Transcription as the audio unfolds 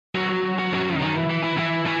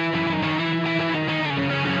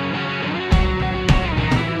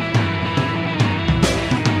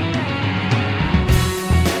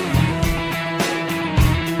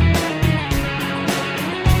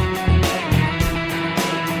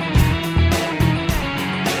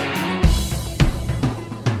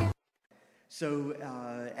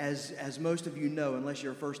as most of you know, unless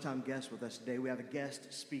you're a first-time guest with us today, we have a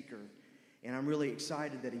guest speaker. And I'm really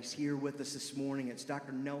excited that he's here with us this morning. It's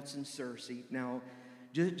Dr. Nelson Searcy. Now,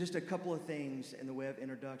 just a couple of things in the way of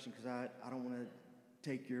introduction, because I don't want to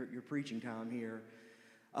take your preaching time here.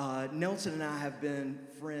 Nelson and I have been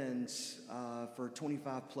friends for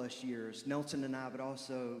 25 plus years. Nelson and I, but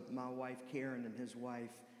also my wife Karen and his wife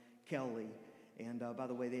Kelly. And by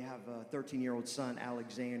the way, they have a 13-year-old son,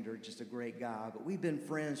 Alexander, just a great guy. But we've been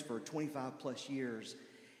friends for 25 plus years.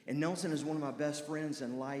 And Nelson is one of my best friends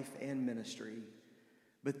in life and ministry.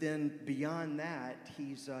 But then beyond that,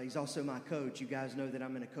 he's also my coach. You guys know that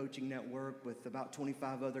I'm in a coaching network with about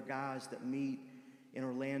 25 other guys that meet in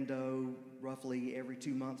Orlando roughly every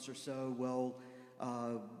 2 months or so. Well,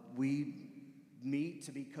 we meet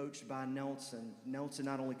to be coached by Nelson. Nelson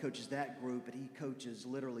not only coaches that group, but he coaches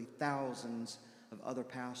literally thousands of other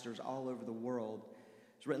pastors all over the world.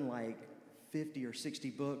 He's written like 50 or 60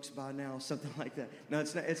 books by now, something like that. No,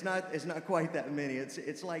 it's not quite that many.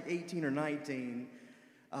 It's like 18 or 19.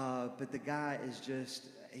 But the guy is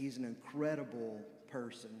he's an incredible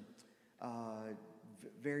person.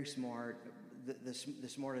 Very smart. The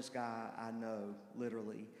smartest guy I know,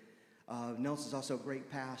 literally. Nelson's also a great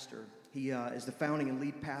pastor. He is the founding and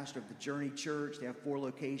lead pastor of the Journey Church. They have 4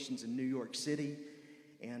 locations in New York City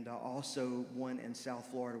and also one in South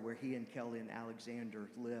Florida where he and Kelly and Alexander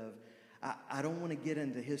live. I don't want to get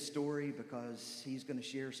into his story because he's going to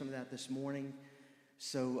share some of that this morning.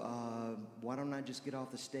 So why don't I just get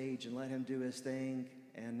off the stage and let him do his thing?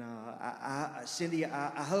 And Cindy,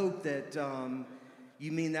 I hope that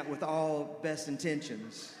you mean that with all best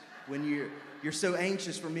intentions when you're so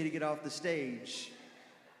anxious for me to get off the stage.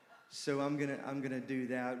 So I'm gonna do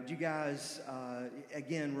that. Would you guys,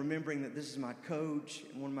 again, remembering that this is my coach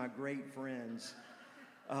and one of my great friends,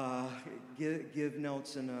 give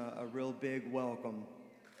Nelson a real big welcome.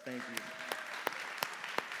 Thank you.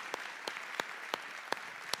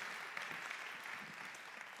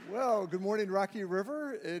 Well, good morning, Rocky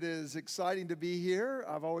River. It is exciting to be here.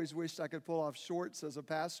 I've always wished I could pull off shorts as a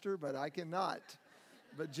pastor, but I cannot.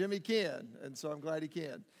 But Jimmy can, and so I'm glad he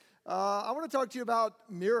can. I want to talk to you about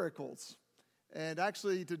miracles. And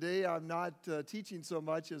actually, today I'm not teaching so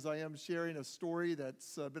much as I am sharing a story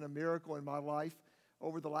that's been a miracle in my life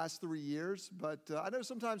over the last 3 years. But I know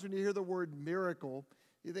sometimes when you hear the word miracle,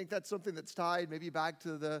 you think that's something that's tied maybe back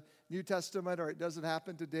to the New Testament, or it doesn't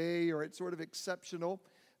happen today, or it's sort of exceptional.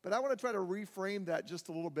 But I want to try to reframe that just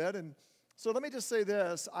a little bit. And so let me just say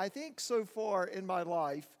this. I think so far in my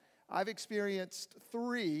life, I've experienced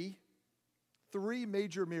three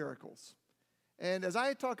major miracles. And as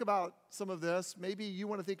I talk about some of this, maybe you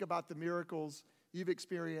want to think about the miracles you've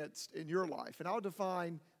experienced in your life. And I'll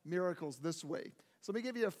define miracles this way. So let me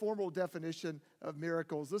give you a formal definition of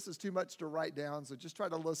miracles. This is too much to write down, so just try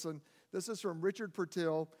to listen. This is from Richard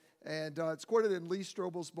Purtill, and it's quoted in Lee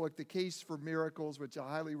Strobel's book, The Case for Miracles, which I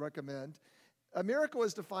highly recommend. A miracle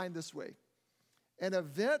is defined this way: an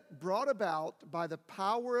event brought about by the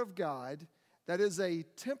power of God that is a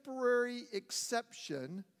temporary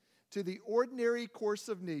exception to the ordinary course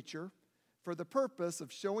of nature for the purpose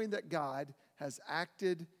of showing that God has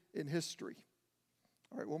acted in history.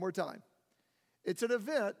 All right, one more time. It's an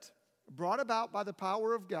event brought about by the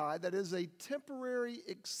power of God that is a temporary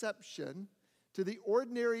exception to the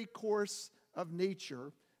ordinary course of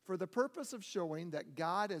nature for the purpose of showing that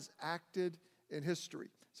God has acted in history.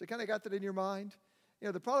 So you kind of got that in your mind? You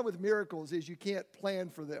know, the problem with miracles is you can't plan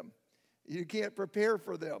for them. You can't prepare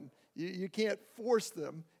for them. You can't force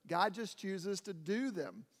them. God just chooses to do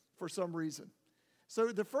them for some reason. So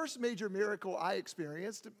the first major miracle I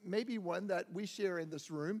experienced, maybe one that we share in this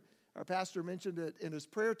room, our pastor mentioned it in his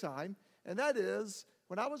prayer time, and that is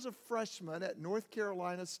when I was a freshman at North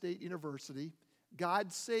Carolina State University,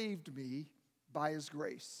 God saved me by his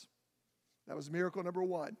grace. That was miracle number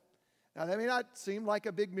one. Now, that may not seem like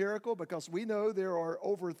a big miracle because we know there are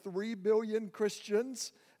over 3 billion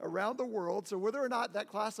Christians around the world, so whether or not that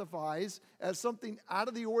classifies as something out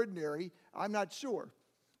of the ordinary, I'm not sure.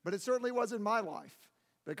 But it certainly was in my life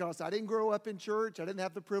because I didn't grow up in church. I didn't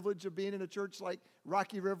have the privilege of being in a church like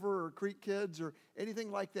Rocky River or Creek Kids or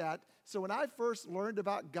anything like that. So when I first learned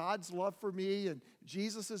about God's love for me and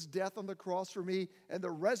Jesus' death on the cross for me and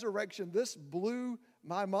the resurrection, this blew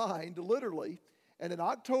my mind, literally. And in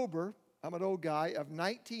October, I'm an old guy, of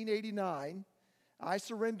 1989, I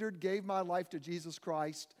surrendered, gave my life to Jesus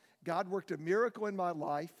Christ. God worked a miracle in my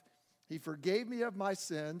life. He forgave me of my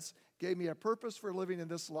sins, gave me a purpose for living in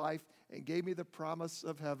this life, and gave me the promise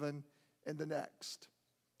of heaven and the next.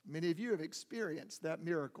 Many of you have experienced that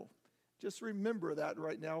miracle. Just remember that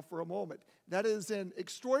right now for a moment. That is an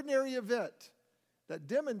extraordinary event that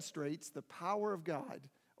demonstrates the power of God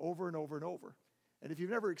over and over and over. And if you've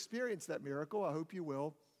never experienced that miracle, I hope you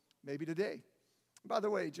will, maybe today. By the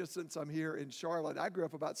way, just since I'm here in Charlotte, I grew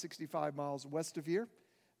up about 65 miles west of here.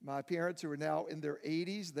 My parents, who are now in their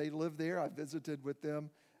 80s, they live there. I visited with them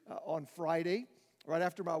on Friday. Right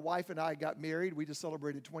after my wife and I got married, we just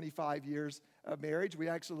celebrated 25 years of marriage. We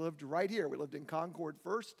actually lived right here. We lived in Concord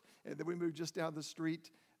first, and then we moved just down the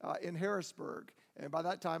street in Harrisburg. And by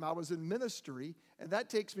that time, I was in ministry, and that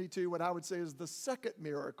takes me to what I would say is the second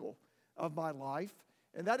miracle of my life,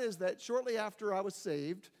 and that is that shortly after I was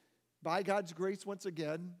saved, by God's grace once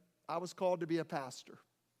again, I was called to be a pastor.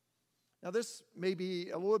 Now, this may be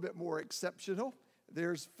a little bit more exceptional.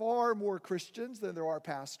 There's far more Christians than there are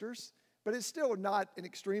pastors, but it's still not an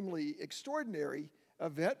extremely extraordinary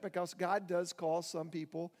event because God does call some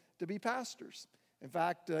people to be pastors. In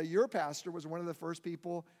fact, your pastor was one of the first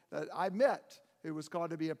people that I met who was called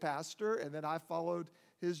to be a pastor, and then I followed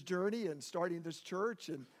his journey in starting this church,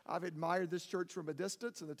 and I've admired this church from a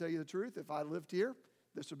distance, and to tell you the truth, if I lived here,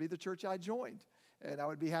 this would be the church I joined, and I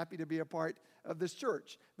would be happy to be a part of this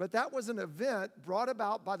church. But that was an event brought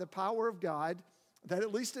about by the power of God that,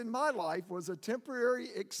 at least in my life, was a temporary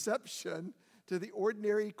exception to the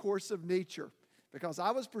ordinary course of nature, because I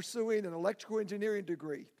was pursuing an electrical engineering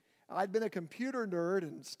degree. I'd been a computer nerd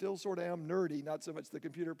and still sort of am nerdy, not so much the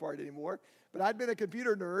computer part anymore, but I'd been a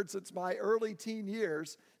computer nerd since my early teen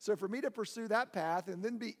years. So for me to pursue that path and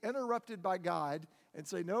then be interrupted by God and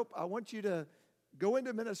say, nope, I want you to go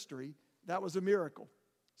into ministry, that was a miracle.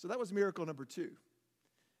 So that was miracle number 2.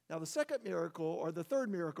 Now the second miracle, or the third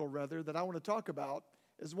miracle rather, that I want to talk about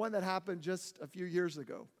is one that happened just a few years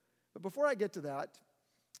ago. But before I get to that,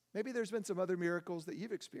 maybe there's been some other miracles that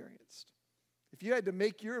you've experienced. If you had to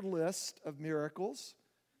make your list of miracles,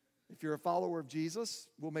 if you're a follower of Jesus,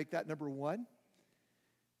 we'll make that number 1.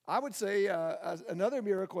 I would say another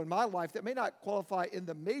miracle in my life that may not qualify in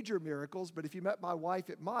the major miracles, but if you met my wife,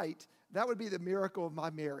 it might. That would be the miracle of my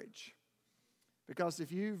marriage. Because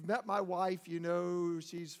if you've met my wife, you know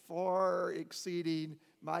she's far exceeding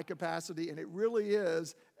my capacity, and it really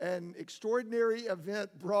is an extraordinary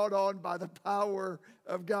event brought on by the power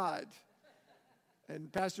of God.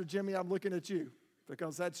 And Pastor Jimmy, I'm looking at you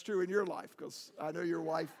because that's true in your life, because I know your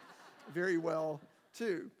wife very well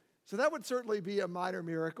too. So that would certainly be a minor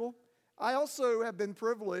miracle. I also have been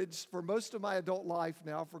privileged for most of my adult life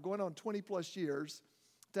now, for going on 20 plus years,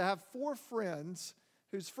 to have 4 friends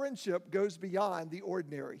whose friendship goes beyond the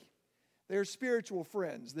ordinary. They're spiritual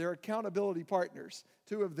friends. They're accountability partners.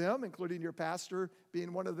 2 of them, including your pastor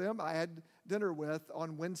being one of them, I had dinner with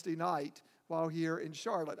on Wednesday night while here in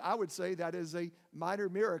Charlotte. I would say that is a minor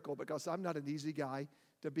miracle because I'm not an easy guy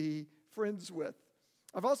to be friends with.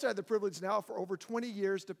 I've also had the privilege now for over 20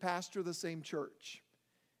 years to pastor the same church.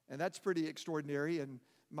 And that's pretty extraordinary in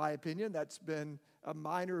my opinion. That's been a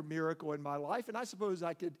minor miracle in my life. And I suppose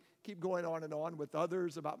I could keep going on and on with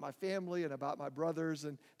others about my family and about my brothers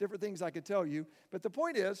and different things I could tell you. But the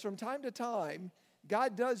point is, from time to time,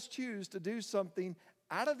 God does choose to do something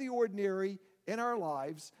out of the ordinary in our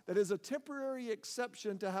lives that is a temporary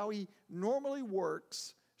exception to how He normally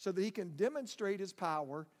works so that He can demonstrate His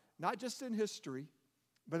power, not just in history,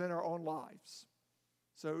 but in our own lives.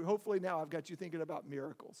 So hopefully now I've got you thinking about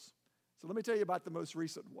miracles. So let me tell you about the most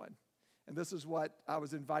recent one. And this is what I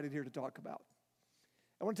was invited here to talk about.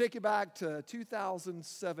 I want to take you back to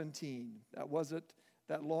 2017. That wasn't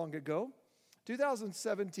that long ago.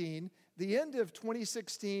 2017, the end of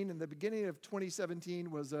 2016 and the beginning of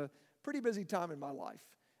 2017 was a pretty busy time in my life.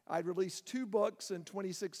 I'd released 2 books in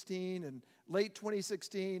 2016, and late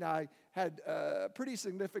 2016, I had a pretty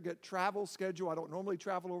significant travel schedule. I don't normally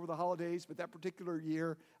travel over the holidays, but that particular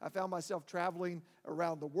year, I found myself traveling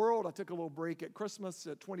around the world. I took a little break at Christmas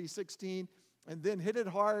at 2016, and then hit it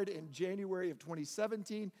hard in January of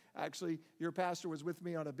 2017. Actually, your pastor was with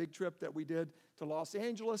me on a big trip that we did to Los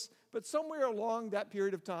Angeles, but somewhere along that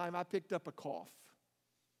period of time, I picked up a cough.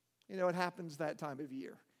 You know, it happens that time of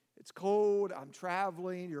year. It's cold, I'm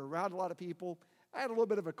traveling, you're around a lot of people. I had a little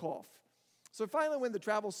bit of a cough. So finally, when the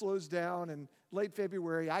travel slows down in late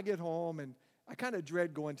February, I get home and I kind of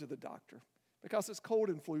dread going to the doctor because it's cold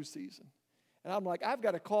and flu season. And I'm like, I've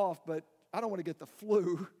got a cough, but I don't want to get the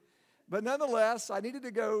flu. But nonetheless, I needed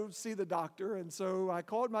to go see the doctor. And so I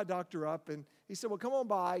called my doctor up and he said, well,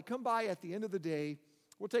 come by at the end of the day.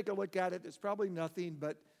 We'll take a look at it. It's probably nothing,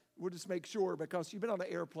 but we'll just make sure because you've been on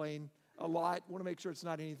the airplane a lot. Want to make sure it's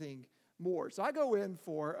not anything more. So I go in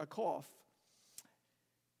for a cough.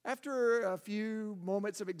 After a few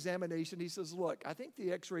moments of examination, he says, look, I think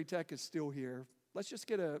the x-ray tech is still here. Let's just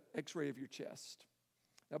get an x-ray of your chest.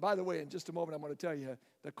 Now, by the way, in just a moment, I'm going to tell you,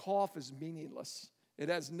 the cough is meaningless. It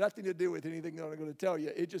has nothing to do with anything that I'm going to tell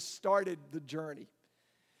you. It just started the journey.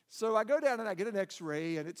 So I go down and I get an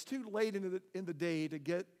x-ray, and it's too late in the day to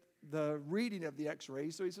get the reading of the x-ray.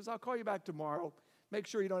 So he says, I'll call you back tomorrow. Make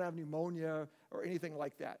sure you don't have pneumonia or anything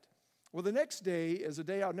like that. Well, the next day is a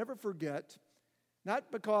day I'll never forget,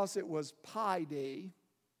 not because it was Pi Day,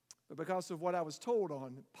 but because of what I was told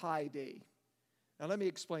on Pi Day. Now, let me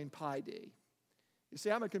explain Pi Day. You see,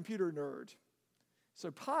 I'm a computer nerd. So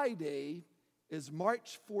Pi Day is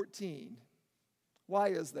March 14. Why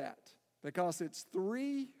is that? Because it's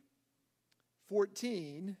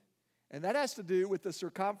 3:14, and that has to do with the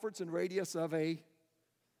circumference and radius of a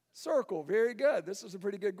circle. Very good. This is a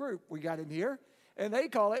pretty good group we got in here. And they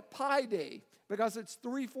call it Pi Day because it's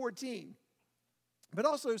 3:14. But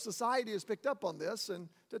also society has picked up on this, and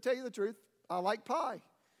to tell you the truth, I like pie.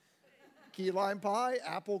 Key lime pie,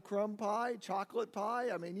 apple crumb pie, chocolate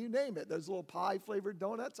pie, I mean, you name it. Those little pie-flavored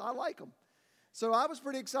donuts, I like them. So I was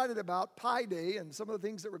pretty excited about Pi Day and some of the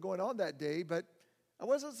things that were going on that day, but I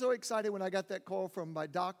wasn't so excited when I got that call from my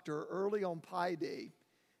doctor early on Pi Day.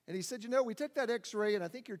 And he said, we took that x-ray, and I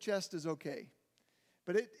think your chest is okay.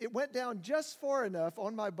 But it went down just far enough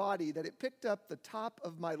on my body that it picked up the top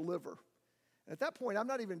of my liver. And at that point, I'm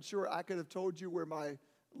not even sure I could have told you where my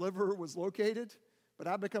liver was located, but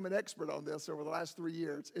I've become an expert on this over the last 3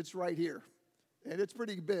 years. It's right here, and it's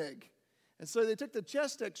pretty big. And so they took the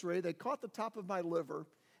chest x-ray, they caught the top of my liver,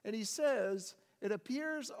 and he says, it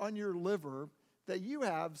appears on your liver that you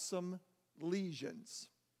have some lesions.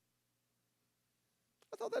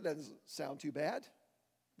 I thought that doesn't sound too bad.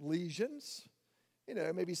 Lesions.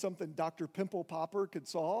 Maybe something Dr. Pimple Popper could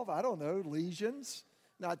solve. I don't know, lesions.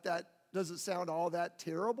 Not that doesn't sound all that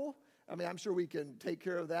terrible. I mean, I'm sure we can take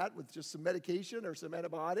care of that with just some medication or some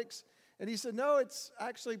antibiotics. And he said, no, it's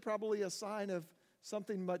actually probably a sign of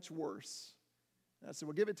something much worse. And I said,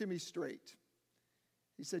 well, give it to me straight.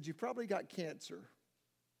 He said, you probably got cancer.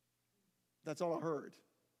 That's all I heard.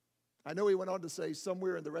 I know he went on to say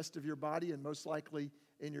somewhere in the rest of your body and most likely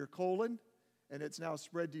in your colon, and it's now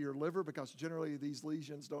spread to your liver because generally these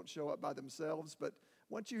lesions don't show up by themselves. But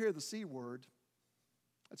once you hear the C word,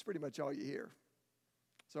 that's pretty much all you hear.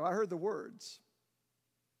 So I heard the words,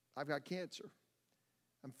 I've got cancer.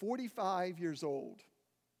 I'm 45 years old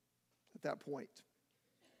at that point.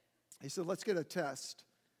 He said, let's get a test.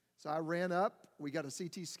 So I ran up. We got a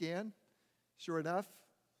CT scan. Sure enough,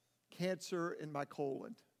 cancer in my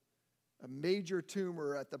colon. A major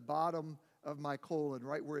tumor at the bottom of my colon,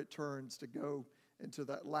 right where it turns to go into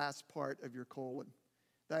that last part of your colon.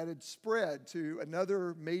 That had spread to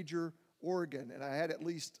another major organ, and I had at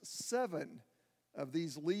least 7 of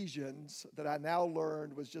these lesions that I now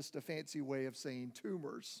learned was just a fancy way of saying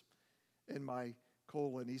tumors in my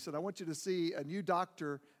colon. He said, I want you to see a new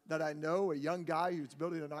doctor that I know, a young guy who's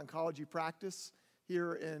building an oncology practice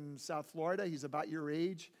here in South Florida. He's about your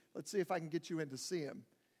age. Let's see if I can get you in to see him.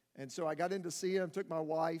 And so I got in to see him, took my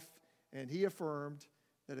wife, and he affirmed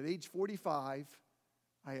that at age 45,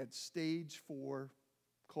 I had stage 4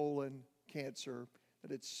 colon cancer,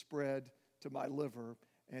 that had spread to my liver,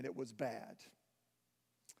 and it was bad.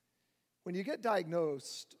 When you get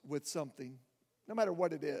diagnosed with something, no matter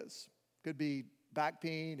what it is, it could be back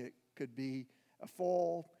pain, it could be a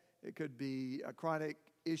fall, it could be a chronic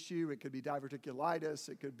issue, it could be diverticulitis,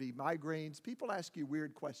 it could be migraines. People ask you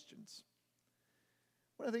weird questions.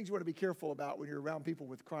 One of the things you want to be careful about when you're around people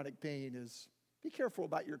with chronic pain is be careful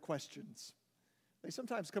about your questions. They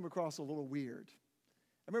sometimes come across a little weird.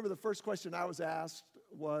 I remember the first question I was asked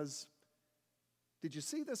was, did you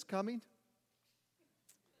see this coming?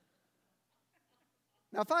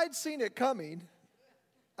 Now, if I'd seen it coming,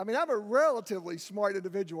 I mean, I'm a relatively smart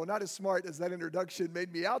individual, not as smart as that introduction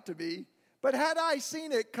made me out to be, but had I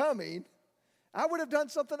seen it coming, I would have done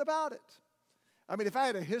something about it. I mean, if I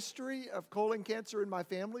had a history of colon cancer in my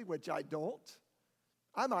family, which I don't,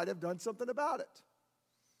 I might have done something about it.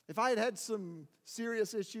 If I had had some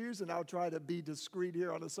serious issues, and I'll try to be discreet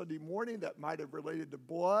here on a Sunday morning, that might have related to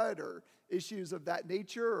blood or issues of that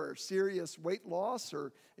nature, or serious weight loss,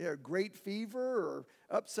 or great fever, or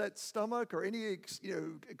upset stomach, or any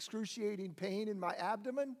excruciating pain in my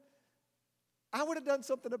abdomen, I would have done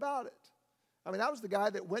something about it. I mean, I was the guy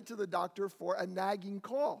that went to the doctor for a nagging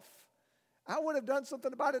cough. I would have done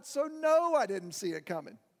something about it, so no, I didn't see it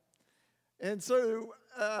coming. And so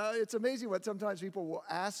it's amazing what sometimes people will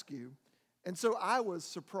ask you. And so I was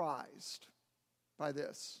surprised by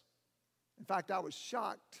this. In fact, I was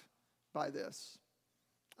shocked by this.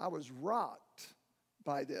 I was rocked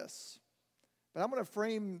by this. But I'm going to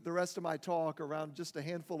frame the rest of my talk around just a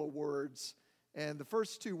handful of words. And the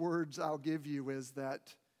first 2 words I'll give you is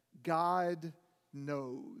that God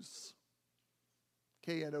knows.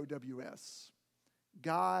 K-N-O-W-S.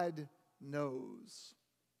 God knows.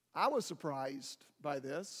 I was surprised by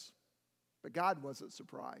this, but God wasn't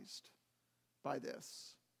surprised by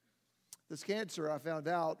this. This cancer, I found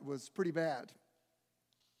out, was pretty bad.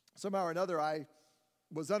 Somehow or another, I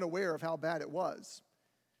was unaware of how bad it was.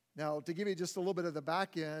 Now, to give you just a little bit of the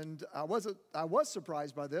back end, I was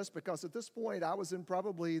surprised by this because at this point, I was in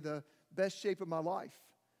probably the best shape of my life.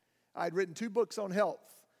 I'd written 2 books on health.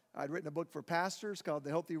 I'd written a book for pastors called The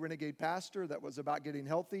Healthy Renegade Pastor that was about getting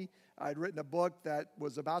healthy. I'd written a book that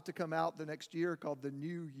was about to come out the next year called The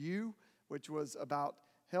New You, which was about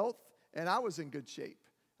health, and I was in good shape.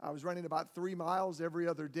 I was running about 3 miles every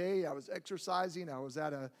other day. I was exercising. I was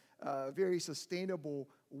at a very sustainable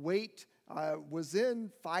weight. I was in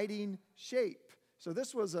fighting shape. So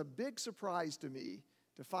this was a big surprise to me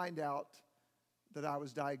to find out that I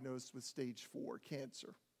was diagnosed with stage 4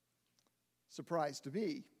 cancer. Surprise to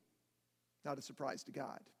me, not a surprise to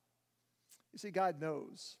God. You see, God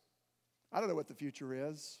knows. I don't know what the future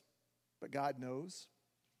is, but God knows.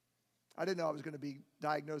 I didn't know I was going to be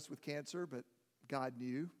diagnosed with cancer, but God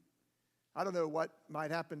knew. I don't know what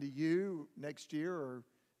might happen to you next year or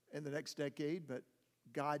in the next decade, but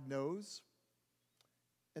God knows.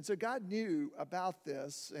 And so God knew about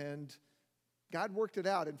this, and God worked it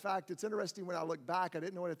out. In fact, it's interesting when I look back, I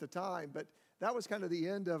didn't know it at the time, but that was kind of the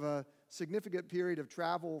end of a significant period of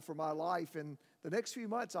travel for my life. And the next few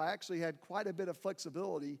months, I actually had quite a bit of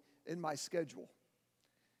flexibility in my schedule.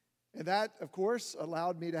 And that, of course,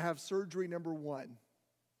 allowed me to have surgery number 1.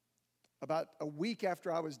 About a week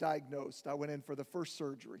after I was diagnosed, I went in for the first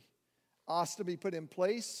surgery. Ostomy put in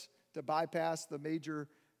place to bypass the major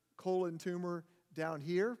colon tumor down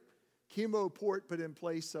here. Chemo port put in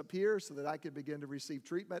place up here so that I could begin to receive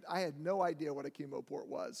treatment. I had no idea what a chemo port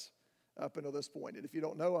was up until this point. And if you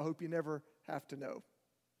don't know, I hope you never have to know.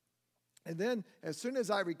 And then as soon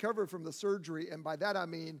as I recovered from the surgery, and by that I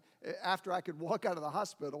mean after I could walk out of the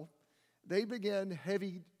hospital, they began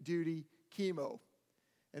heavy-duty chemo.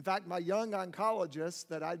 In fact, my young oncologist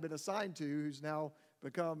that I'd been assigned to, who's now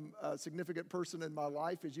become a significant person in my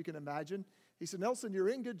life, as you can imagine, he said, "Nelson, you're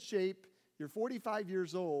in good shape. You're 45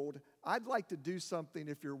 years old. I'd like to do something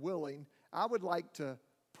if you're willing. I would like to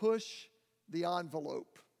push the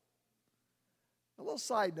envelope." A little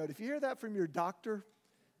side note, if you hear that from your doctor,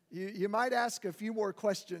 you might ask a few more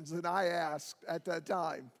questions than I asked at that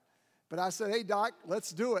time. But I said, "Hey, doc,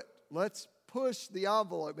 let's do it. Let's push the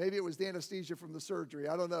envelope." Maybe it was the anesthesia from the surgery.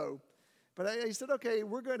 I don't know. But he said, "Okay,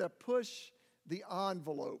 we're going to push the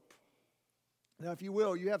envelope." Now, if you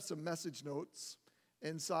will, you have some message notes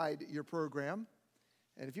inside your program.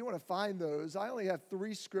 And if you want to find those, I only have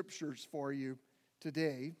 3 scriptures for you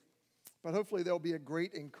today. But hopefully they'll be a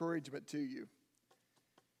great encouragement to you.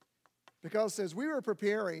 Because as we were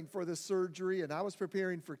preparing for this surgery, and I was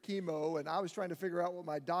preparing for chemo, and I was trying to figure out what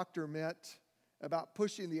my doctor meant about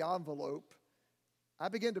pushing the envelope, I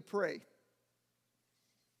began to pray.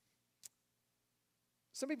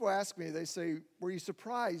 Some people ask me, they say, "Were you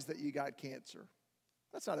surprised that you got cancer?"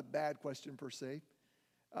 That's not a bad question per se.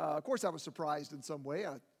 Of course, I was surprised in some way.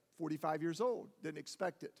 I'm 45 years old, didn't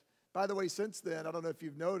expect it. By the way, since then, I don't know if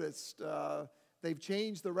you've noticed, they've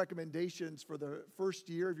changed the recommendations for the first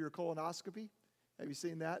year of your colonoscopy. Have you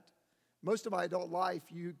seen that? Most of my adult life,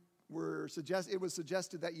 it was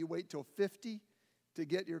suggested that you wait till 50 to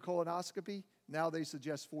get your colonoscopy. Now they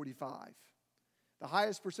suggest 45. The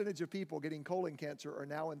highest percentage of people getting colon cancer are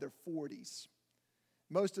now in their 40s.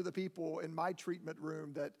 Most of the people in my treatment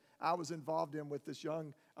room that I was involved in with this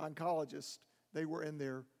young oncologist, they were in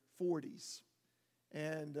their 40s.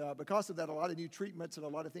 And because of that, a lot of new treatments and a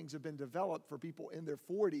lot of things have been developed for people in their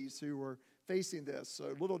 40s who were facing this.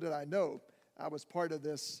 So little did I know I was part of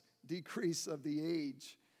this decrease of the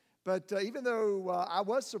age. But even though I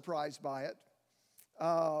was surprised by it,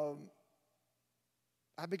 I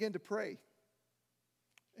began to pray.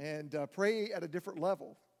 And pray at a different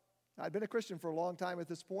level. I'd been a Christian for a long time at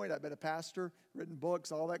this point. I'd been a pastor, written books,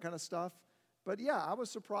 all that kind of stuff. But yeah, I was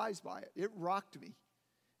surprised by it. It rocked me.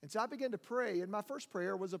 And so I began to pray, and my first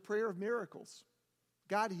prayer was a prayer of miracles.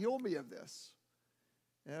 God, heal me of this.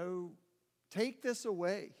 You know, take this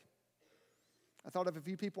away. I thought of a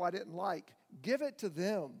few people I didn't like. Give it to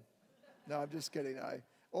them. No, I'm just kidding. I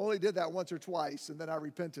only did that once or twice, and then I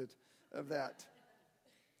repented of that.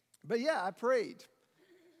 But yeah, I prayed.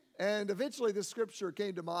 And eventually this scripture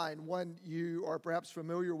came to mind, one you are perhaps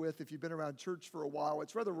familiar with if you've been around church for a while.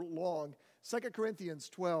 It's rather long. 2 Corinthians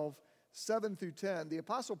 12, 7 through 10. The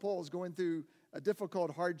Apostle Paul is going through a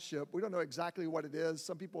difficult hardship. We don't know exactly what it is.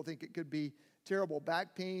 Some people think it could be terrible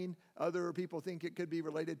back pain. Other people think it could be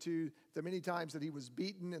related to the many times that he was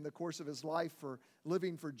beaten in the course of his life for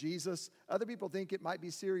living for Jesus. Other people think it might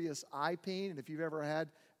be serious eye pain. And if you've ever had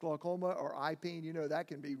glaucoma or eye pain, you know that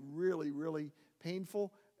can be really, really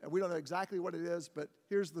painful. And we don't know exactly what it is, but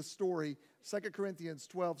here's the story. 2 Corinthians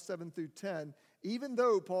 12, 7 through 10. Even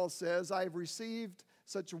though, Paul says, I have received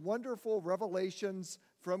such wonderful revelations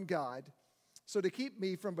from God, so to keep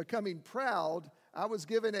me from becoming proud, I was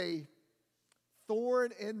given a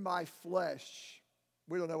thorn in my flesh.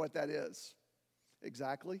 We don't know what that is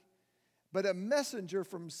exactly. But a messenger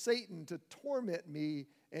from Satan to torment me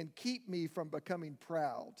and keep me from becoming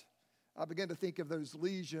proud. I began to think of those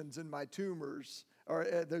lesions in my tumors,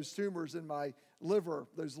 or those tumors in my liver,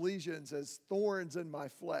 those lesions as thorns in my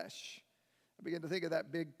flesh. I began to think of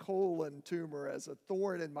that big colon tumor as a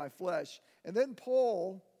thorn in my flesh. And then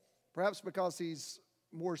Paul, perhaps because he's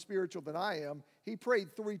more spiritual than I am, he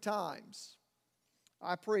prayed 3 times.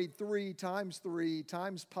 I prayed 3 times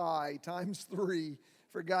pi times 3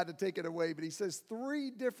 for God to take it away. But he says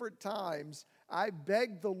 3 different times I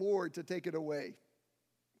begged the Lord to take it away.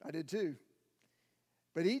 I did too.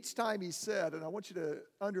 But each time he said, and I want you to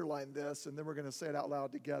underline this, and then we're going to say it out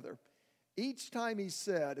loud together. Each time he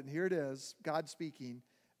said, and here it is, God speaking,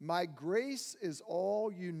 my grace is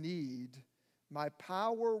all you need. My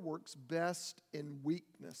power works best in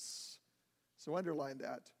weakness. So underline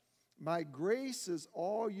that. My grace is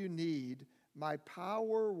all you need. My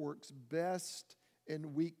power works best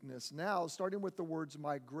in weakness. Now, starting with the words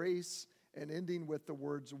my grace and ending with the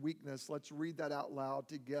words weakness, let's read that out loud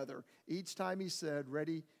together. Each time he said,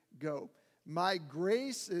 ready, go. My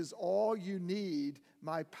grace is all you need.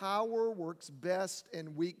 My power works best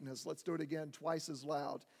in weakness. Let's do it again twice as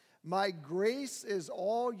loud. My grace is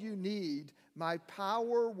all you need. My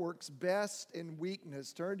power works best in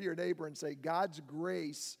weakness. Turn to your neighbor and say, God's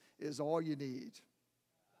grace is all you need.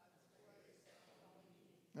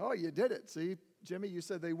 Oh, you did it. See, Jimmy, you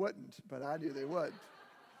said they wouldn't, but I knew they would.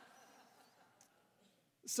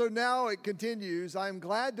 So now it continues, I am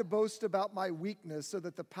glad to boast about my weakness so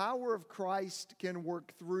that the power of Christ can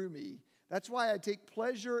work through me. That's why I take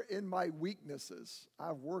pleasure in my weaknesses.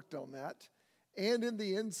 I've worked on that. And in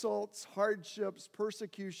the insults, hardships,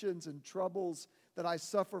 persecutions, and troubles that I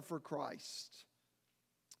suffer for Christ.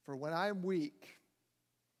 For when I am weak,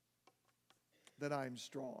 then I am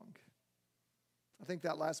strong. I think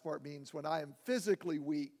that last part means when I am physically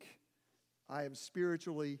weak, I am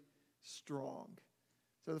spiritually strong.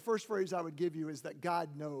 So the first phrase I would give you is that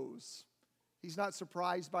God knows. He's not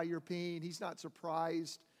surprised by your pain. He's not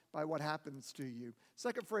surprised by what happens to you.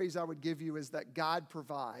 Second phrase I would give you is that God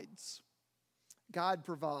provides. God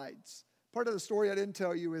provides. Part of the story I didn't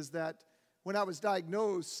tell you is that when I was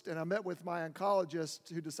diagnosed and I met with my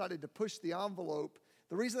oncologist who decided to push the envelope,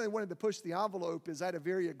 the reason they wanted to push the envelope is I had a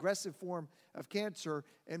very aggressive form of cancer.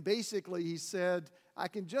 And basically he said, I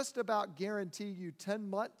can just about guarantee you 10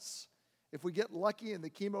 months. If we get lucky and the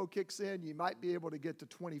chemo kicks in, you might be able to get to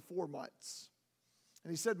 24 months.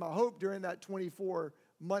 And he said, my hope during that 24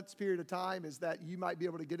 months period of time is that you might be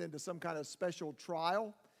able to get into some kind of special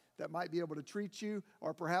trial that might be able to treat you,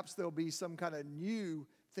 or perhaps there'll be some kind of new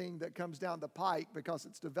thing that comes down the pike because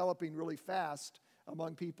it's developing really fast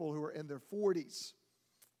among people who are in their 40s.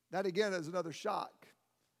 That again is another shock.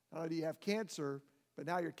 Not only do you have cancer, but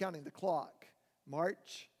now you're counting the clock.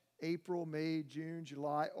 March, April, May, June,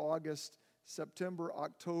 July, August, September,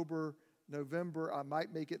 October, November. I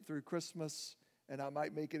might make it through Christmas, and I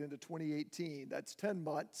might make it into 2018. That's 10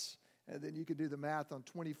 months, and then you can do the math on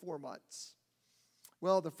 24 months.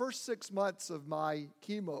 Well, the first 6 months of my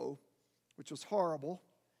chemo, which was horrible,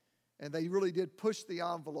 and they really did push the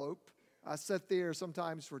envelope. I sat there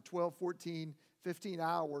sometimes for 12, 14, 15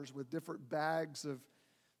 hours with different bags of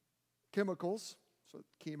chemicals. That's what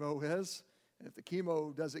chemo is. And if the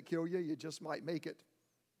chemo doesn't kill you, you just might make it.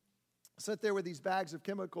 I sat there with these bags of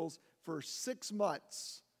chemicals for 6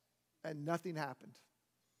 months, and nothing happened.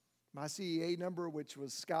 My CEA number, which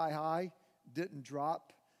was sky high, didn't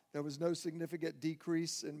drop. There was no significant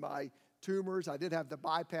decrease in my tumors. I did have the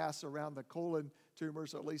bypass around the colon tumor,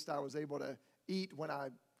 so at least I was able to eat when I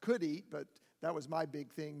could eat, but that was my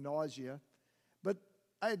big thing, nausea. But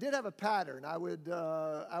I did have a pattern. I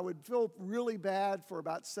would feel really bad for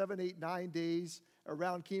about 7, 8, 9 days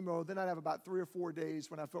around chemo. Then I'd have about 3 or 4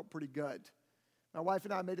 days when I felt pretty good. My wife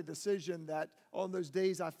and I made a decision that on those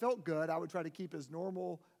days I felt good, I would try to keep as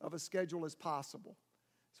normal of a schedule as possible.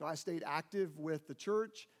 So I stayed active with the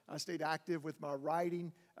church. I stayed active with my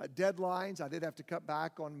writing deadlines. I did have to cut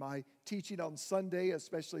back on my teaching on Sunday,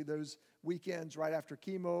 especially those weekends right after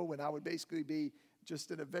chemo when I would basically be just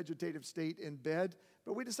in a vegetative state in bed.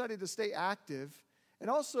 But we decided to stay active. And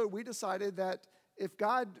also we decided that if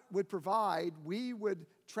God would provide, we would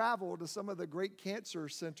travel to some of the great cancer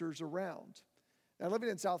centers around. Now, living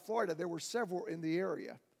in South Florida, there were several in the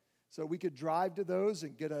area. So we could drive to those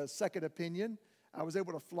and get a second opinion. I was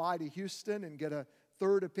able to fly to Houston and get a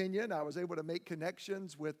third opinion. I was able to make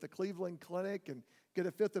connections with the Cleveland Clinic and get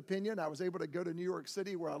a fifth opinion. I was able to go to New York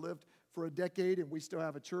City, where I lived for a decade, and we still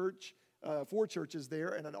have a church, 4 churches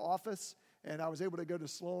there, and an office. And I was able to go to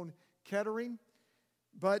Sloan Kettering.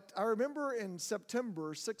 But I remember in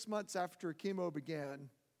September, 6 months after chemo began,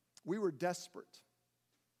 we were desperate.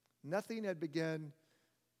 Nothing had begun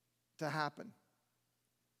to happen.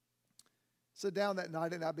 Sat down that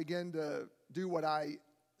night and I began to do what I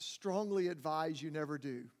strongly advise you never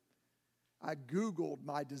do. I Googled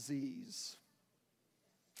my disease.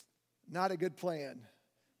 Not a good plan.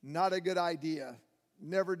 Not a good idea.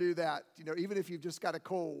 Never do that. Even if you've just got a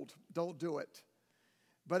cold, don't do it.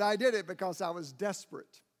 But I did it because I was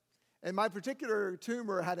desperate. And my particular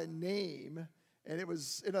tumor had a name, and it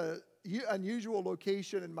was in an unusual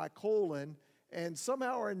location in my colon. And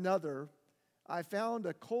somehow or another, I found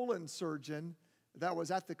a colon surgeon that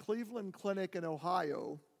was at the Cleveland Clinic in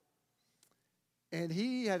Ohio, and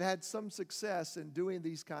he had had some success in doing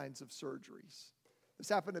these kinds of surgeries. This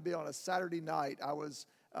happened to be on a Saturday night. I was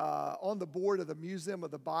on the board of the Museum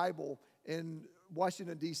of the Bible in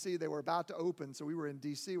Washington, D.C. They were about to open, so we were in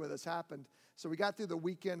D.C. when this happened. So we got through the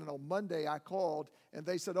weekend, and on Monday I called, and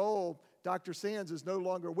they said, oh, Dr. Sands is no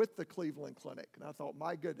longer with the Cleveland Clinic. And I thought,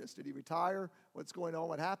 my goodness, did he retire? What's going on?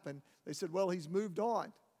 What happened? They said, well, he's moved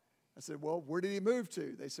on. I said, well, where did he move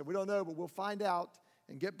to? They said, we don't know, but we'll find out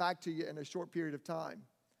and get back to you in a short period of time.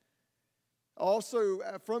 Also,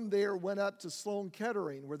 from there, went up to Sloan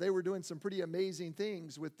Kettering, where they were doing some pretty amazing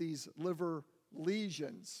things with these liver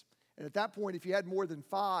lesions. And at that point, if you had more than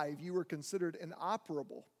 5, you were considered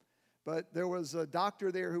inoperable. But there was a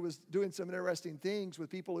doctor there who was doing some interesting things with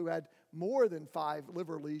people who had more than 5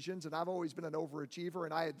 liver lesions. And I've always been an overachiever,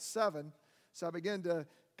 and I had 7. So I began to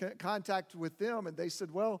contact with them, and they said,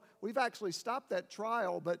 well, we've actually stopped that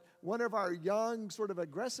trial, but one of our young, sort of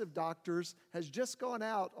aggressive doctors has just gone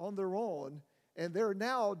out on their own, and they're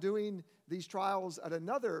now doing these trials at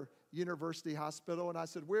another university hospital. And I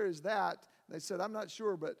said, where is that? And they said, I'm not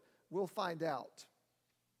sure, but we'll find out.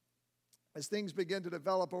 As things began to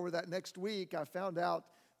develop over that next week, I found out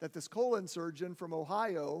that this colon surgeon from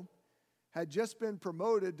Ohio had just been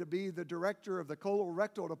promoted to be the director of the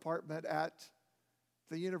colorectal department at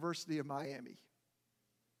the University of Miami.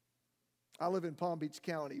 I live in Palm Beach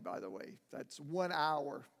County, by the way. That's 1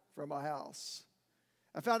 hour from my house.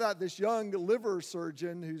 I found out this young liver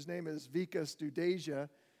surgeon, whose name is Vikas Dudeja,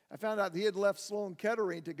 I found out he had left Sloan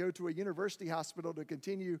Kettering to go to a university hospital to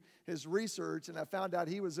continue his research, and I found out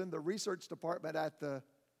he was in the research department at the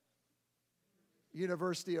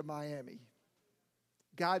University of Miami.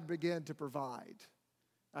 God began to provide.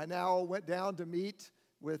 I now went down to meet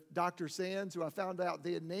with Dr. Sands, who I found out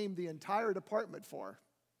they had named the entire department for,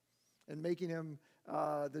 and making him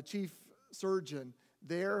the chief surgeon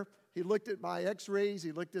there. He looked at my x-rays,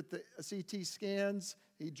 he looked at the CT scans,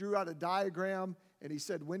 he drew out a diagram, and he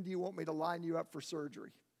said, when do you want me to line you up for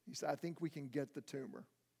surgery? He said, I think we can get the tumor.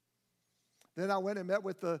 Then I went and met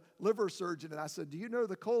with the liver surgeon, and I said, do you know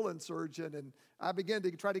the colon surgeon? And I began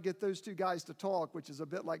to try to get those 2 guys to talk, which is a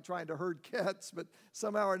bit like trying to herd cats, but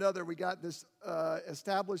somehow or another we got this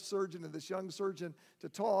established surgeon and this young surgeon to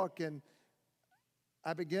talk, and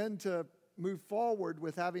I began to move forward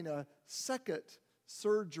with having a second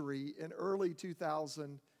surgery in early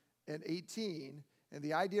 2018, and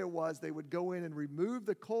the idea was they would go in and remove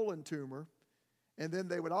the colon tumor, and then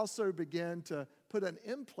they would also begin to put an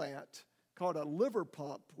implant called a liver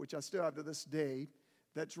pump, which I still have to this day,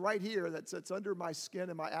 that's right here, that sits under my skin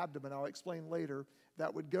and my abdomen, I'll explain later,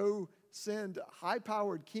 that would go send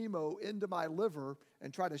high-powered chemo into my liver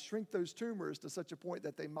and try to shrink those tumors to such a point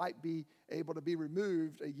that they might be able to be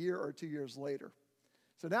removed a year or 2 years later.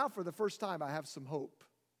 So now for the first time, I have some hope.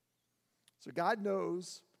 So God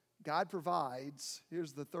knows, God provides.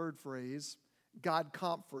 Here's the third phrase, God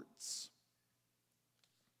comforts.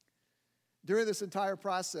 During this entire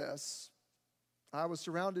process, I was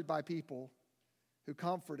surrounded by people who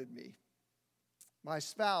comforted me. My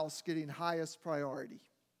spouse getting highest priority.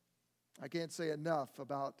 I can't say enough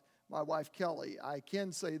about my wife, Kelly. I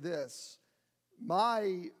can say this.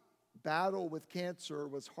 My battle with cancer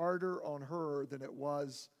was harder on her than it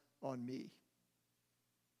was on me.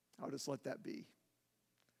 I'll just let that be.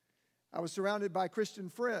 I was surrounded by Christian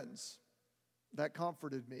friends that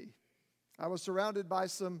comforted me. I was surrounded by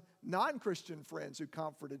some non-Christian friends who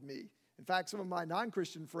comforted me. In fact, some of my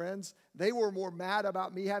non-Christian friends, they were more mad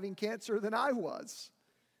about me having cancer than I was.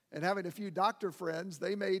 And having a few doctor friends,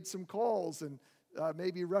 they made some calls and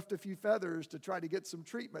maybe ruffed a few feathers to try to get some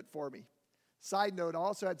treatment for me. Side note, I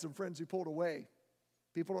also had some friends who pulled away.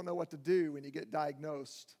 People don't know what to do when you get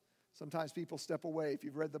diagnosed. Sometimes people step away. If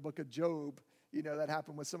you've read the book of Job, you know that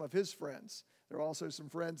happened with some of his friends. There were also some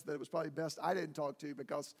friends that it was probably best I didn't talk to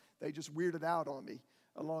because they just weirded out on me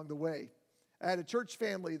along the way. I had a church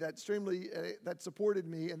family that supported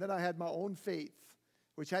me, and then I had my own faith,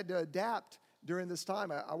 which had to adapt during this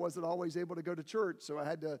time. I wasn't always able to go to church, so I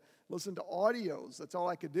had to listen to audios. That's all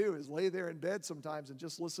I could do is lay there in bed sometimes and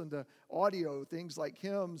just listen to audio, things like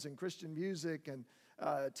hymns and Christian music and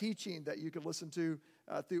teaching that you could listen to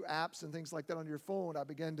through apps and things like that on your phone. I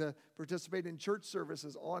began to participate in church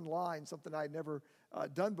services online, something I'd never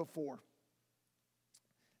done before.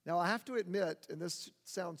 Now, I have to admit, and this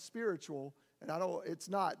sounds spiritual, and it's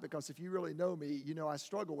not, because if you really know me, you know I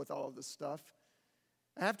struggle with all of this stuff.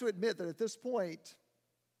 I have to admit that at this point,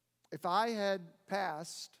 if I had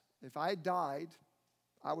passed, if I had died,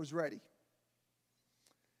 I was ready.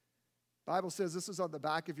 The Bible says, this is on the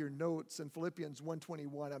back of your notes in Philippians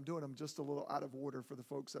 1:21. I'm doing them just a little out of order for the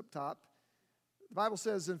folks up top. The Bible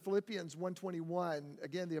says in Philippians 1:21,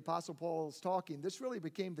 again, the Apostle Paul is talking. This really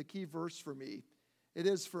became the key verse for me. It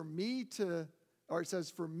is for me to, or it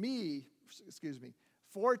says for me,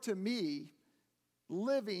 for to me,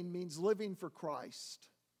 living means living for Christ,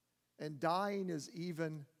 and dying is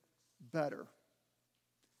even better.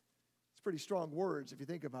 It's pretty strong words if you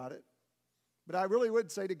think about it. But I really would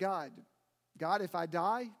say to God, God, if I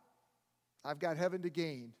die, I've got heaven to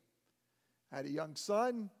gain. I had a young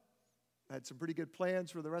son. I had some pretty good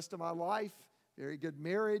plans for the rest of my life. Very good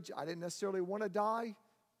marriage. I didn't necessarily want to die,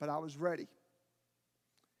 but I was ready.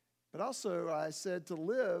 But also I said to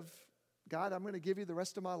live, God, I'm going to give you the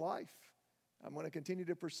rest of my life. I'm going to continue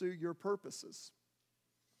to pursue your purposes.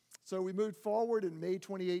 So we moved forward in May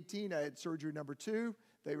 2018. I had surgery number 2.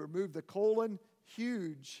 They removed the colon,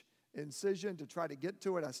 huge incision to try to get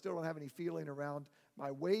to it. I still don't have any feeling around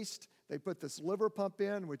my waist. They put this liver pump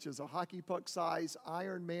in, which is a hockey puck size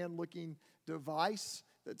Iron Man looking device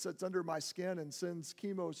that sits under my skin and sends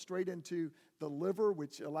chemo straight into the liver,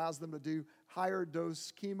 which allows them to do higher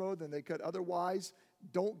dose chemo than they could otherwise.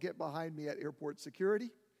 Don't get behind me at airport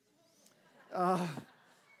security.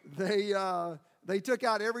 They took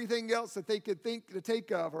out everything else that they could think to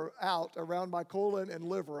take out around my colon and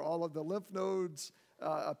liver, all of the lymph nodes,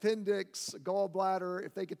 appendix, gallbladder.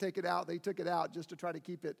 If they could take it out, they took it out just to try to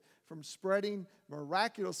keep it from spreading.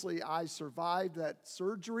 Miraculously, I survived that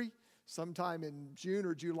surgery. Sometime in June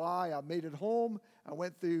or July, I made it home. I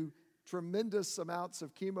went through tremendous amounts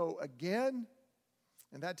of chemo again.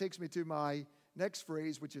 And that takes me to my next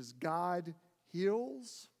phrase, which is God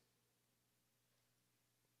heals.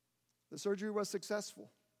 The surgery was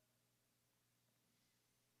successful.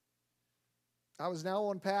 I was now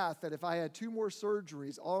on path that if I had 2 more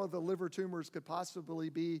surgeries, all of the liver tumors could possibly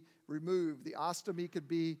be removed. The ostomy could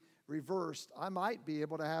be reversed. I might be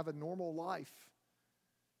able to have a normal life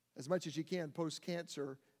as much as you can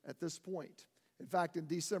post-cancer at this point. In fact, in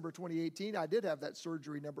December 2018, I did have that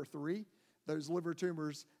surgery number 3. Those liver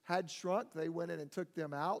tumors had shrunk. They went in and took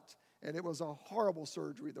them out, and it was a horrible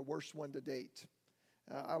surgery, the worst one to date.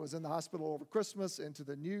 I was in the hospital over Christmas into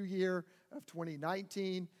the new year of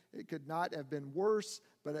 2019. It could not have been worse,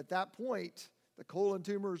 but at that point, the colon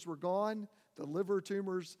tumors were gone, the liver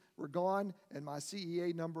tumors were gone, and my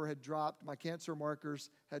CEA number had dropped. My cancer markers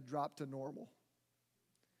had dropped to normal.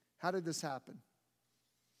 How did this happen?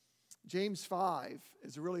 James 5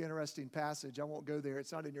 is a really interesting passage. I won't go there.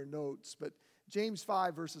 It's not in your notes, but James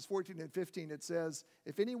 5, verses 14 and 15, it says,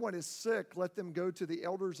 if anyone is sick, let them go to the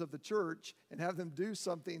elders of the church and have them do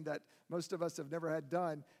something that most of us have never had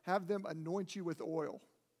done. Have them anoint you with oil.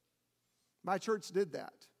 My church did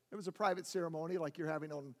that. It was a private ceremony like you're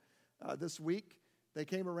having on this week. They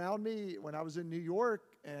came around me when I was in New York,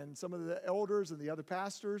 and some of the elders and the other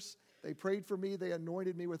pastors, they prayed for me. They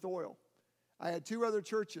anointed me with oil. I had 2 other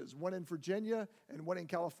churches, one in Virginia and one in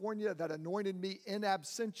California, that anointed me in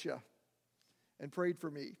absentia and prayed for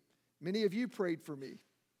me. Many of you prayed for me.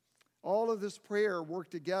 All of this prayer worked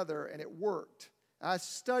together, and it worked. I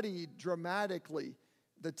studied dramatically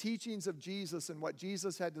the teachings of Jesus and what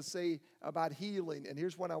Jesus had to say about healing, and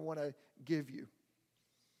here's what I want to give you.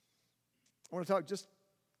 I want to talk just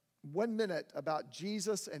 1 minute about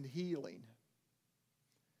Jesus and healing.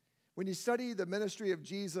 When you study the ministry of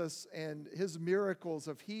Jesus and his miracles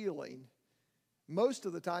of healing, most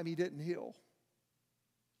of the time he didn't heal.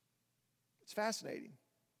 It's fascinating.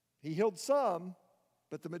 He healed some,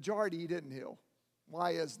 but the majority he didn't heal.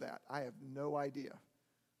 Why is that? I have no idea.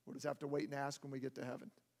 We'll just have to wait and ask when we get to heaven.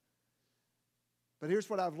 But here's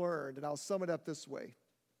what I've learned, and I'll sum it up this way.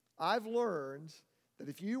 I've learned that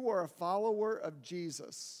if you are a follower of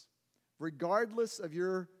Jesus, regardless of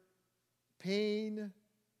your pain,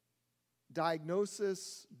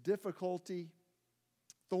 diagnosis, difficulty,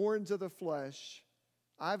 thorns of the flesh,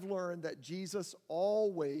 I've learned that Jesus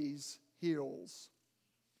always heals.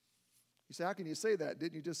 You say, how can you say that?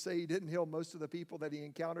 Didn't you just say he didn't heal most of the people that he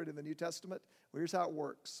encountered in the New Testament? Well, here's how it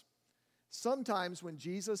works. Sometimes when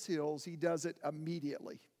Jesus heals, he does it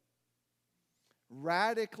immediately.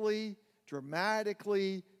 Radically,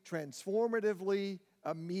 dramatically, transformatively,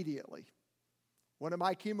 immediately. One of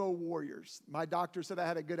my chemo warriors, my doctor said I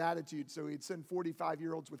had a good attitude, so he'd send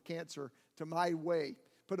 45-year-olds with cancer to my way,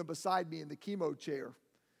 put them beside me in the chemo chair.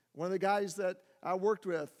 One of the guys that I worked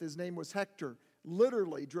with, his name was Hector,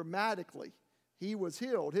 literally, dramatically, he was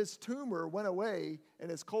healed. His tumor went away in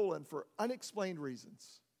his colon for unexplained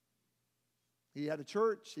reasons. He had a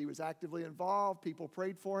church. He was actively involved. People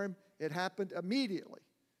prayed for him. It happened immediately.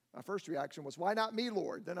 My first reaction was, why not me,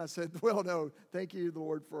 Lord? Then I said, well, no, thank you,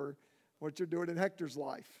 Lord, for what you're doing in Hector's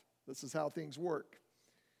life. This is how things work.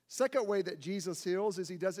 Second way that Jesus heals is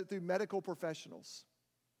he does it through medical professionals.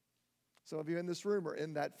 Some of you in this room are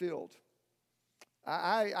in that field.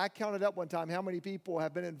 I counted up one time how many people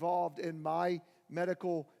have been involved in my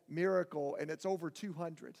medical miracle, and it's over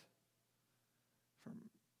 200. From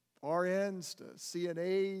RNs to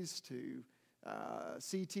CNAs to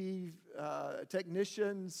CT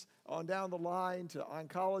technicians, on down the line to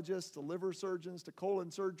oncologists, to liver surgeons, to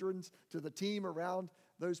colon surgeons, to the team around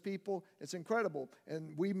those people. It's incredible.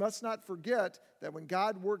 And we must not forget that when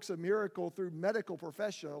God works a miracle through medical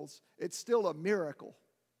professionals, it's still a miracle.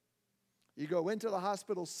 You go into the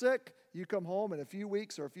hospital sick, you come home, and a few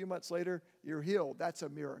weeks or a few months later, you're healed. That's a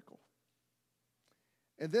miracle.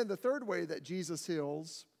 And then the third way that Jesus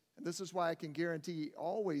heals, and this is why I can guarantee he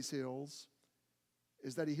always heals,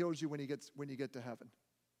 is that he heals you when you get to heaven.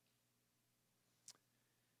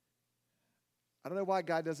 I don't know why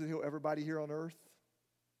God doesn't heal everybody here on earth.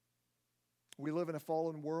 We live in a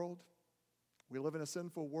fallen world. We live in a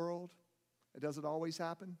sinful world. It doesn't always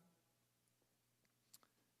happen.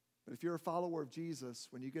 But if you're a follower of Jesus,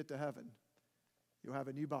 when you get to heaven, you'll have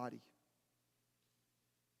a new body.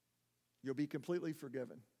 You'll be completely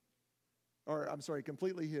forgiven.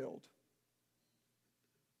 Completely healed.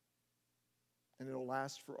 And it'll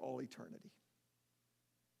last for all eternity.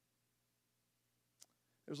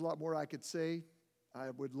 There's a lot more I could say. I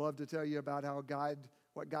would love to tell you about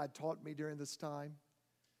what God taught me during this time.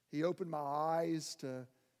 He opened my eyes to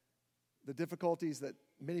the difficulties that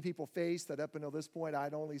many people face that up until this point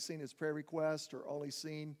I'd only seen as prayer requests or only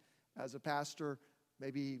seen as a pastor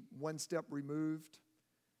maybe one step removed.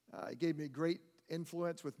 It gave me great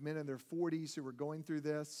influence with men in their 40s who were going through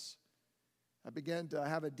this. I began to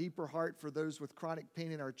have a deeper heart for those with chronic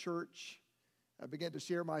pain in our church. I began to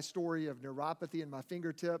share my story of neuropathy in my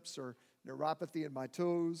fingertips or neuropathy in my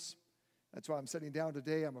toes. That's why I'm sitting down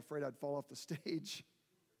today. I'm afraid I'd fall off the stage.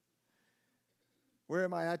 Where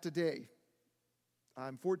am I at today?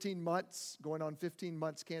 I'm 14 months, going on 15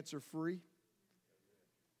 months cancer-free.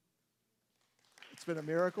 It's been a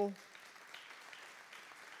miracle.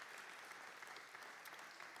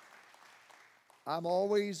 I'm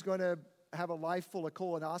always going to have a life full of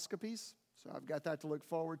colonoscopies, so I've got that to look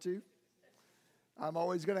forward to. I'm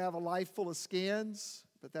always going to have a life full of scans,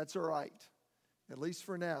 but that's all right. At least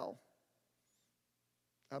for now,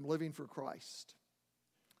 I'm living for Christ.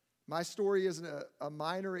 My story isn't a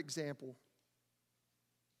minor example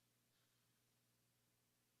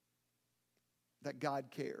that God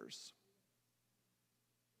cares.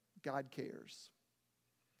 God cares.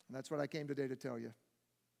 And that's what I came today to tell you.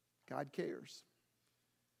 God cares.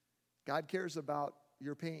 God cares about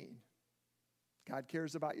your pain. God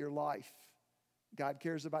cares about your life. God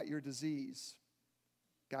cares about your disease.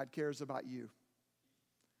 God cares about you.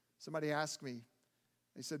 Somebody asked me,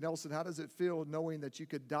 they said, Nelson, how does it feel knowing that you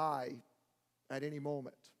could die at any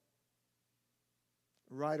moment?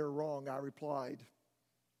 Right or wrong, I replied,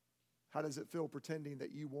 how does it feel pretending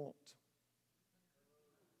that you won't?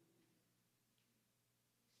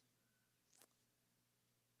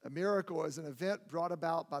 A miracle is an event brought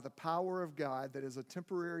about by the power of God that is a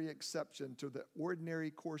temporary exception to the ordinary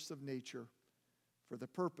course of nature for the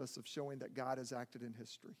purpose of showing that God has acted in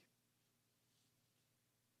history.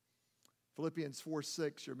 Philippians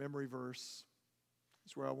 4:6, your memory verse,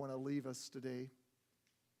 is where I want to leave us today. It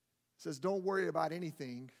says, don't worry about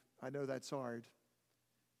anything. I know that's hard.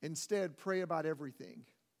 Instead, pray about everything.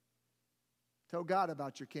 Tell God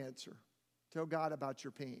about your cancer. Tell God about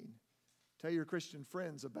your pain. Tell your Christian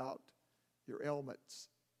friends about your ailments.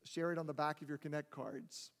 Share it on the back of your Connect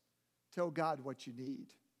cards. Tell God what you need.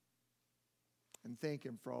 And thank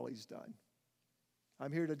Him for all He's done.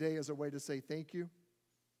 I'm here today as a way to say thank you.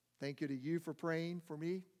 Thank you to you for praying for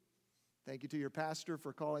me. Thank you to your pastor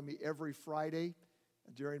for calling me every Friday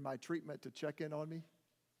during my treatment to check in on me.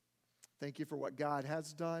 Thank you for what God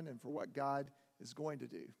has done and for what God is going to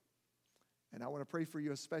do. And I want to pray for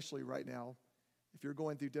you especially right now. If you're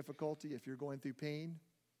going through difficulty, if you're going through pain.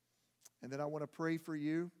 And then I want to pray for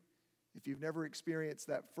you if you've never experienced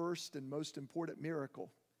that first and most important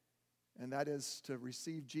miracle. And that is to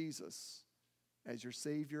receive Jesus as your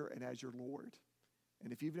Savior and as your Lord.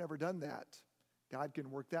 And if you've never done that, God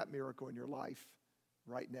can work that miracle in your life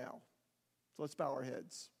right now. So let's bow our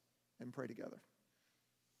heads and pray together.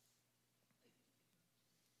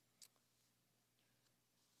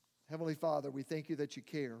 Heavenly Father, we thank you that you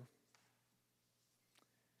care.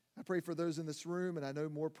 I pray for those in this room, and I know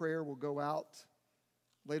more prayer will go out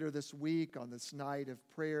later this week on this night of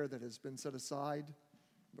prayer that has been set aside.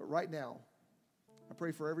 But right now, I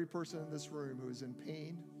pray for every person in this room who is in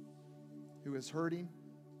pain, who is hurting.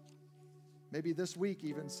 Maybe this week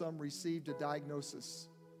even some received a diagnosis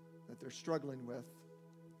that they're struggling with.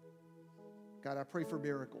 God, I pray for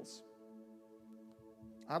miracles.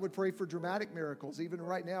 I would pray for dramatic miracles, even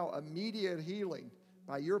right now, immediate healing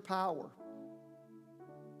by your power,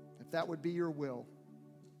 if that would be your will.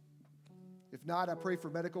 If not, I pray for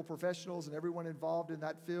medical professionals and everyone involved in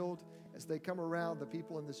that field as they come around the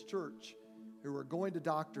people in this church who are going to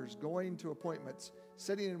doctors, going to appointments,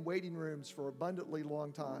 sitting in waiting rooms for abundantly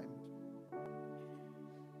long time,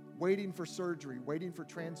 waiting for surgery, waiting for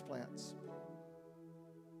transplants.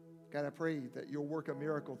 God, I pray that you'll work a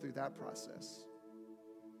miracle through that process.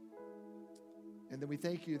 And then we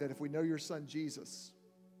thank you that if we know your Son, Jesus,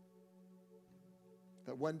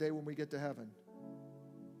 that one day when we get to heaven,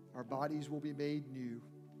 our bodies will be made new.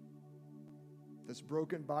 This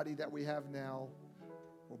broken body that we have now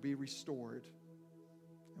will be restored,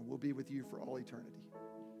 and we'll be with you for all eternity.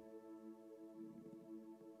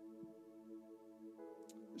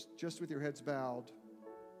 Just with your heads bowed,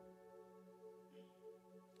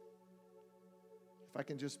 if I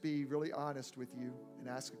can just be really honest with you and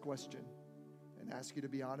ask a question and ask you to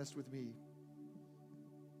be honest with me.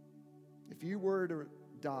 If you were to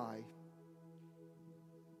die,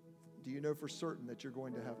 do you know for certain that you're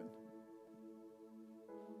going to heaven?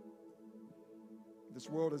 This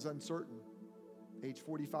world is uncertain. Age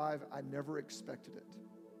 45, I never expected it.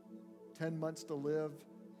 10 months to live,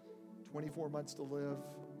 24 months to live.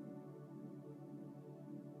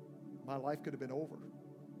 My life could have been over.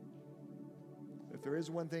 If there is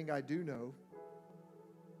one thing I do know,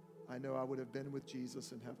 I know I would have been with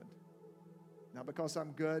Jesus in heaven. Not because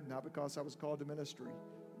I'm good, not because I was called to ministry,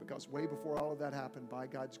 because way before all of that happened, by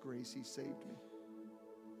God's grace, He saved me.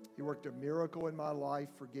 He worked a miracle in my life,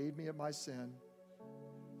 forgave me of my sin,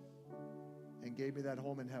 and gave me that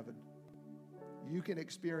home in heaven. You can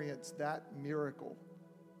experience that miracle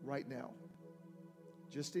right now.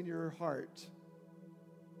 Just in your heart,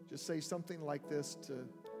 just say something like this to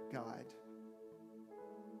God.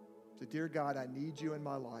 Say, dear God, I need you in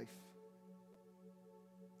my life.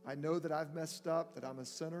 I know that I've messed up, that I'm a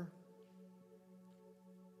sinner.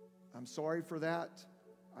 I'm sorry for that.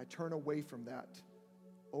 I turn away from that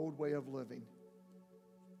old way of living.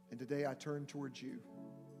 And today I turn towards you.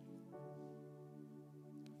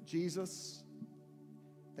 Jesus,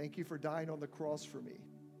 thank you for dying on the cross for me.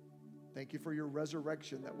 Thank you for your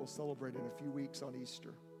resurrection that we'll celebrate in a few weeks on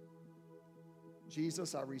Easter.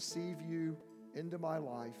 Jesus, I receive you into my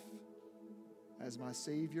life as my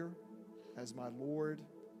Savior, as my Lord,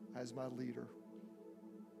 as my leader.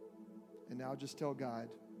 And now just tell God,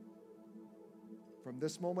 from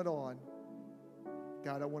this moment on,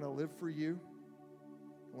 God, I want to live for you.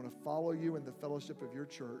 I want to follow you in the fellowship of your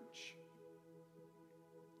church.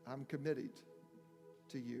 I'm committed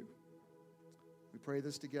to you. We pray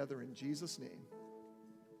this together in Jesus' name.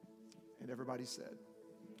 And everybody said,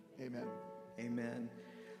 amen. Amen.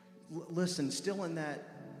 Listen, still in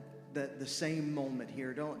the same moment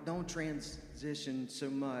here. Don't transition so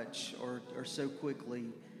much or so quickly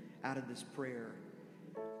out of this prayer.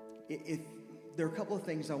 There are a couple of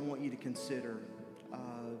things I want you to consider.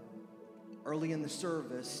 Early in the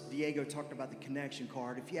service, Diego talked about the connection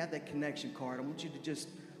card. If you have that connection card, I want you to just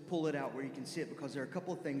pull it out where you can see it, because there are a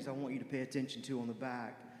couple of things I want you to pay attention to on the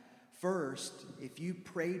back. First, if you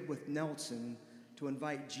prayed with Nelson to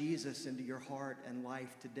invite Jesus into your heart and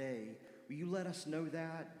life today, will you let us know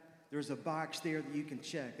that? There's a box there that you can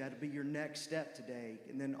check. That'll be your next step today.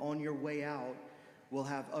 And then on your way out, we'll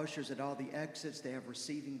have ushers at all the exits. They have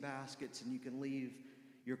receiving baskets, and you can leave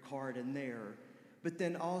your card in there. But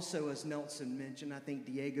then also, as Nelson mentioned, I think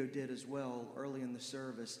Diego did as well early in the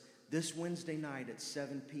service, this Wednesday night at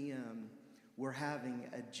 7 p.m., we're having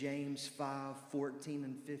a James 5, 14,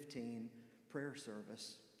 and 15 prayer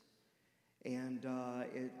service. And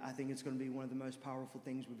I think it's going to be one of the most powerful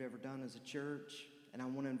things we've ever done as a church. And I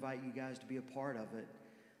want to invite you guys to be a part of it.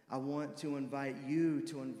 I want to invite you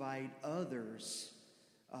to invite others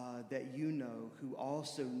that you know who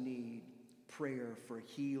also need prayer for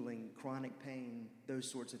healing, chronic pain, those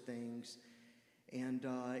sorts of things. And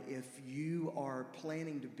if you are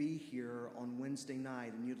planning to be here on Wednesday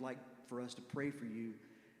night and you'd like for us to pray for you,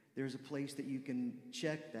 there's a place that you can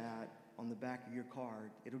check that on the back of your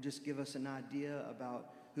card. It'll just give us an idea about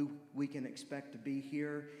who we can expect to be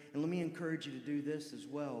here. And let me encourage you to do this as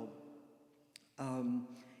well.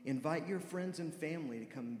 Invite your friends and family to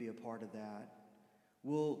come and be a part of that.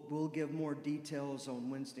 We'll give more details on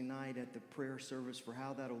Wednesday night at the prayer service for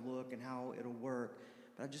how that'll look and how it'll work.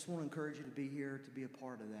 But I just want to encourage you to be here, to be a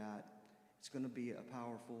part of that. It's going to be a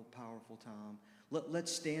powerful, powerful time.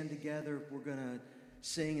 Let's stand together. We're going to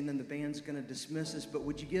sing, and then the band's going to dismiss us. But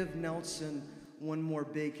would you give Nelson one more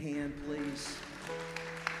big hand, please?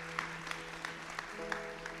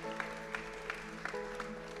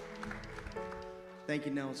 Thank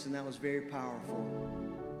you, Nelson. That was very powerful.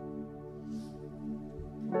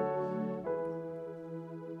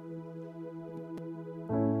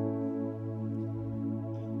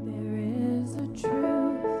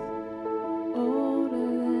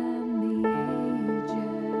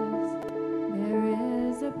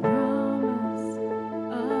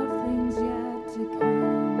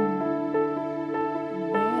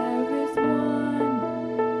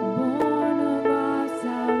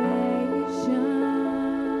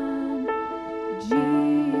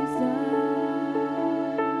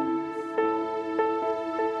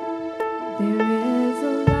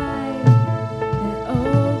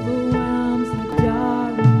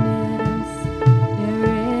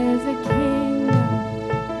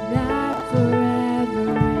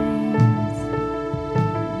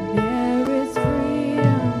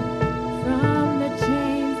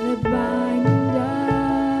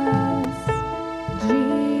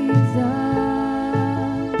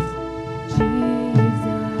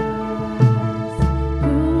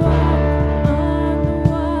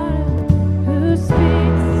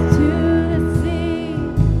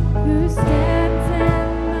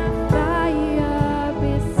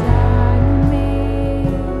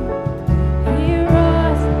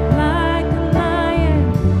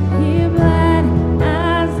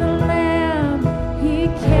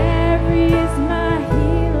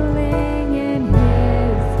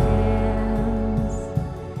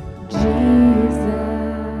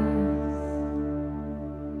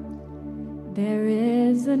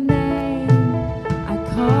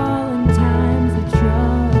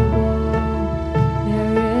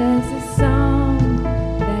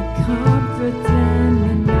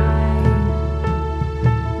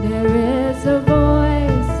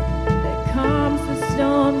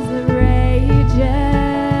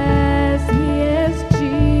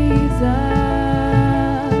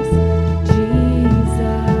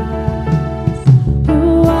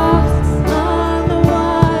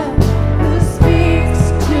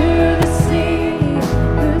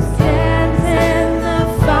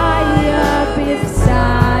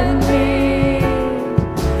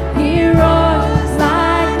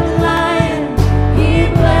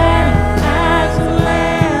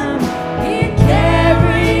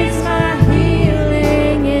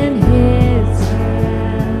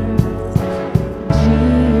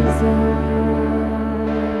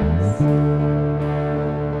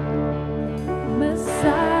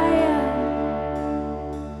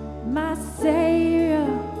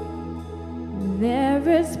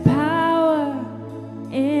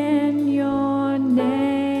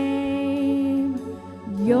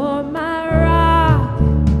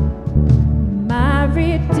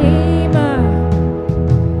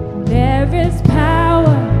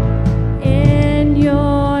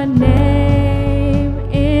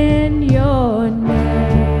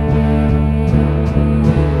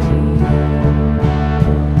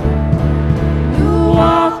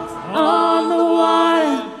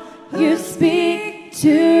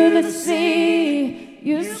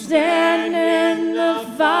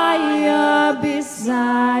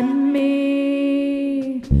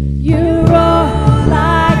 You roar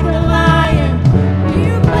like a lion,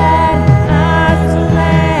 you bled as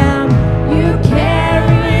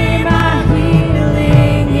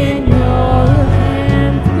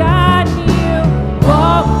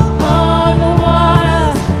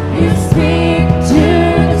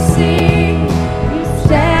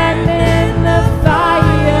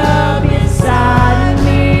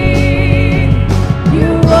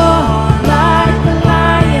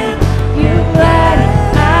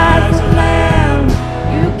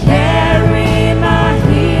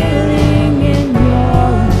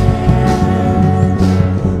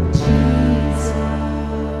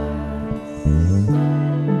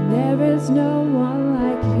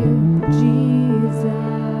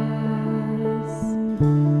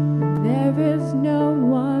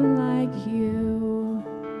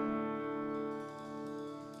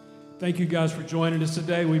Thank you guys for joining us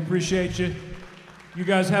today. We appreciate you. You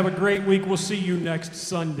guys have a great week. We'll see you next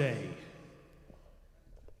Sunday.